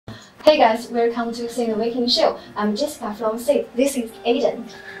Hey guys, welcome to See the Waking Show. I'm Jessica from SIG. This is Aiden.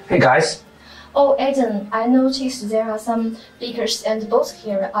 Hey guys. Oh Aiden, I noticed there are some beakers and bowls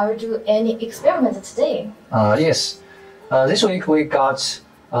here. Are you doing any experiment today? Yes. This week we got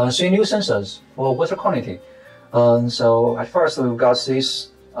 3 new sensors for water quality. So at first we've got this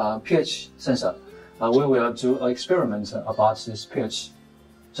pH sensor. We will do an experiment about this pH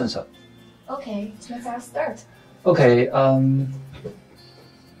sensor. Okay, let's start. Okay.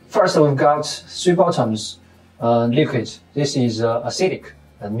 First we've got 3 bottoms liquid. This is acidic,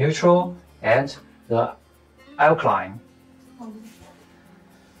 the neutral, and the alkaline.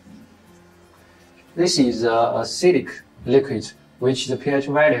 This is acidic liquid, which the pH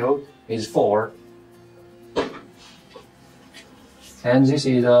value is 4. And this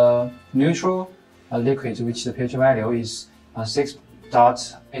is a neutral liquid, which the pH value is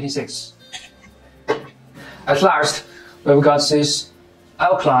 6.86. At last, we've got this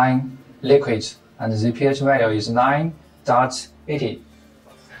alkaline liquid, and the pH value is 9.80.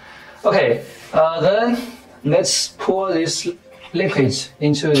 Okay, then let's pour this liquid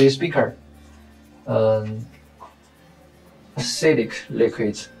into this beaker. Acidic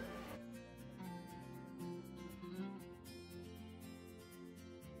liquid.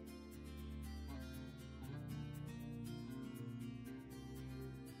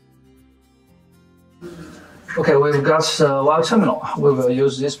 Okay, we've got a valve terminal. We will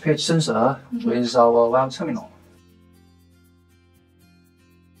use this pH sensor with our valve terminal.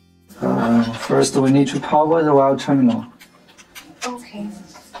 First, we need to power the valve terminal. Okay.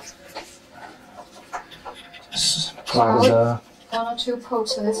 Just plug the. Want to put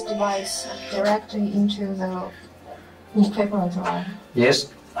this device directly into the paper dryer?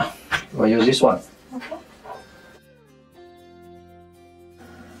 Yes, we'll use this one. Okay.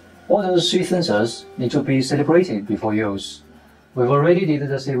 All those 3 sensors need to be calibrated before use. We've already did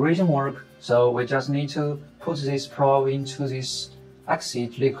the calibration work, so we just need to put this probe into this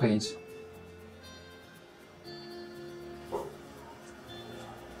acid liquid.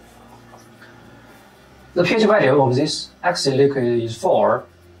 The pH value of this acid liquid is 4.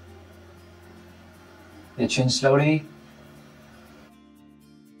 It changes slowly.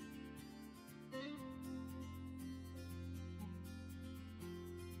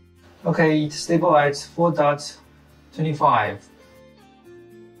 Okay, it's stable at 4.25.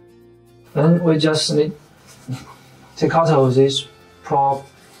 Then we just need take out of this probe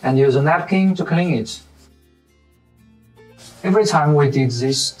and use a napkin to clean it. Every time we did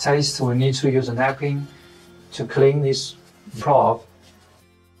this test, we need to use a napkin to clean this probe.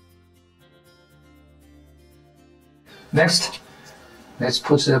 Next, let's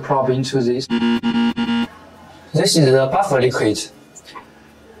put the probe into this. This is the buffer liquid.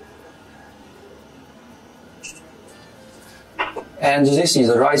 And this is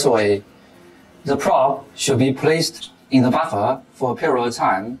the right way. The probe should be placed in the buffer for a period of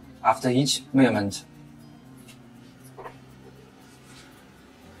time after each measurement.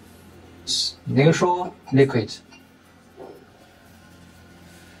 Neutral liquid.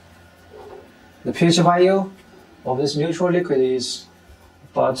 The pH value of this neutral liquid is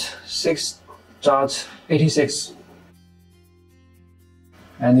about 6.86.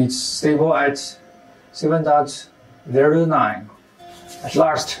 And it's stable at 7.09. At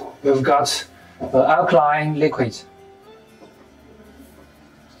last, we've got the alkaline liquid.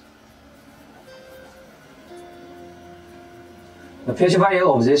 The pH value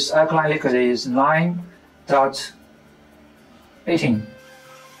of this alkaline liquid is 9.18.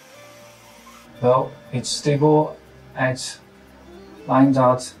 Well, it's stable at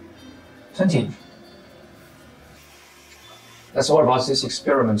 9.20. That's all about this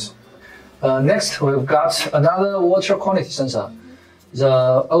experiment. Next, we've got another water quality sensor,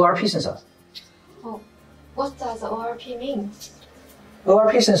 the ORP sensor. Oh, what does the ORP mean?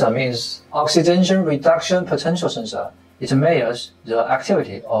 ORP sensor means oxidation reduction potential sensor. It measures the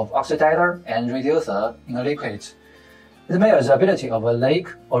activity of oxidizer and reducer in a liquid. It measures the ability of a lake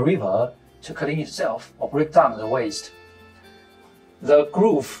or river to clean itself or break down the waste. The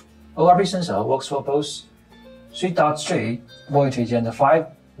groove ORP sensor works for both 3.3 voltage and 5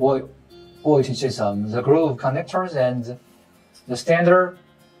 voltage system, the groove connectors, and the standard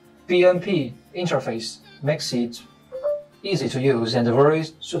BMP interface makes it easy to use and very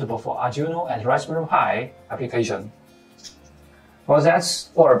suitable for Arduino and Raspberry Pi application. Well, that's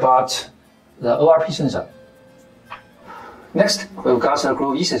all about the ORP sensor. Next, we've got the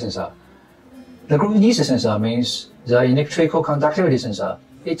groove EC sensor. The groove EC sensor means the electrical conductivity sensor.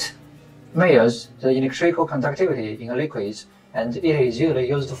 It measures the electrical conductivity in a liquid, and it is usually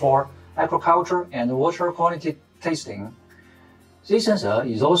used for agriculture and water quality testing. This sensor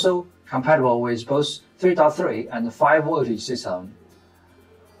is also compatible with both 3.3 and 5 voltage system.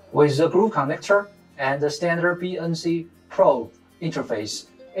 With the groove connector and the standard BNC probe interface,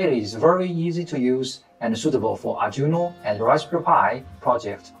 it is very easy to use and suitable for Arduino and Raspberry Pi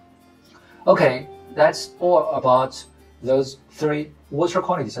project. Okay, that's all about those 3 water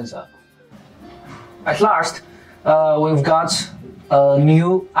quality sensors. At last, we've got a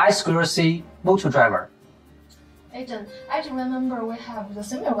new I2C Motor Driver. Aiden, I do remember we have the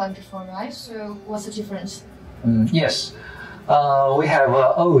similar one before, right? So what's the difference? Yes, we have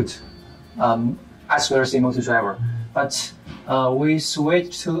an old I2C Motor Driver, but we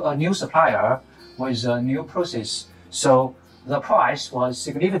switched to a new supplier with a new process, so the price was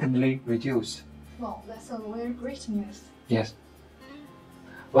significantly reduced. Wow, that's a very great news. Yes.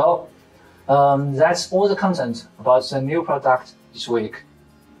 Well, that's all the content about the new product this week.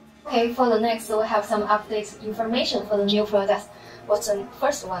 Okay, for the next, we have some updates information for the new product. What's the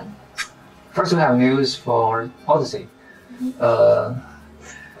first one? First, we have news for Odyssey. Here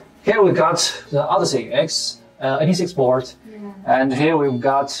we got the Odyssey X86 board, and here we've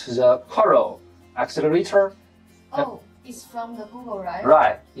got the Coral Accelerator. Oh, it's from the Google, right?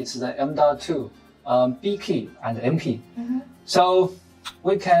 Right, it's the M.2 BP and MP. So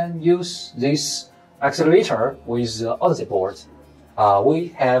we can use this accelerator with the Odyssey board. We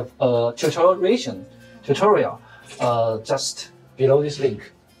have a tutorial just below this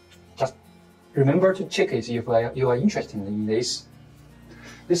link. Just remember to check it if you are interested in this.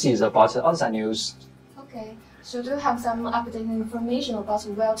 This is about the Odyssey news. Okay, so do you have some updated information about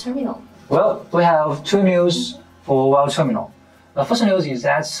Well Terminal? Well, we have 2 news for Well Terminal. The first news is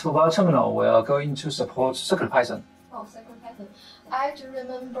that Well Terminal will going to support CircuitPython. Oh, CircuitPython. I do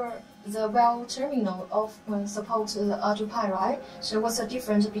remember the Well Terminal of support the Arduino Pi, right? So what's the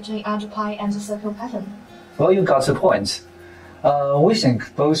difference between Arduino Pi and the CircuitPython? Well, you got the point. We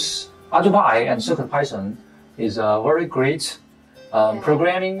think both Arduino Pi and CircuitPython is a very great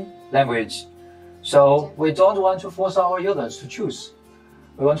programming language. So we don't want to force our users to choose.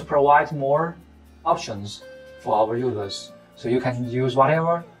 We want to provide more options for our users. So you can use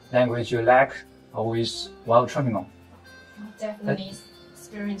whatever language you like with Well Terminal. Definitely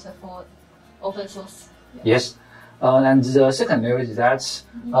experience for open source. Yes. And the second news is that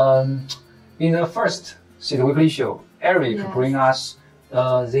in the first City Weekly show, Eric bring us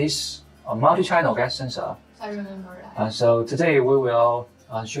this multi-channel gas sensor. I remember that. So today we will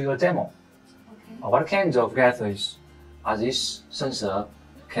show you a demo. Okay. What kind of gases this sensor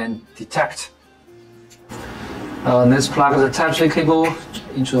can detect. Let's plug the Type-C cable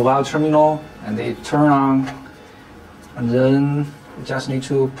into the Well terminal and it turn on. And then we just need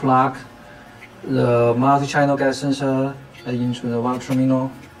to plug the multi-channel gas sensor into the Well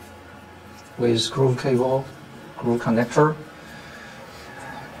terminal with groove cable, groove connector.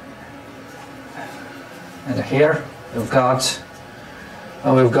 And here we've got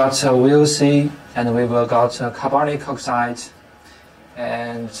VOC and we've got carbonic oxide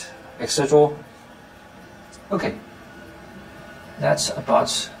and etc. Okay, that's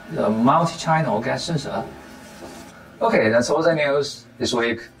about the multi-channel gas sensor. Okay, that's all the news this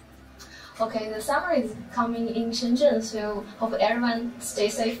week. Okay, the summer is coming in Shenzhen, so hope everyone stay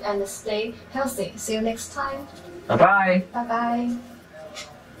safe and stay healthy. See you next time. Bye-bye. Bye-bye.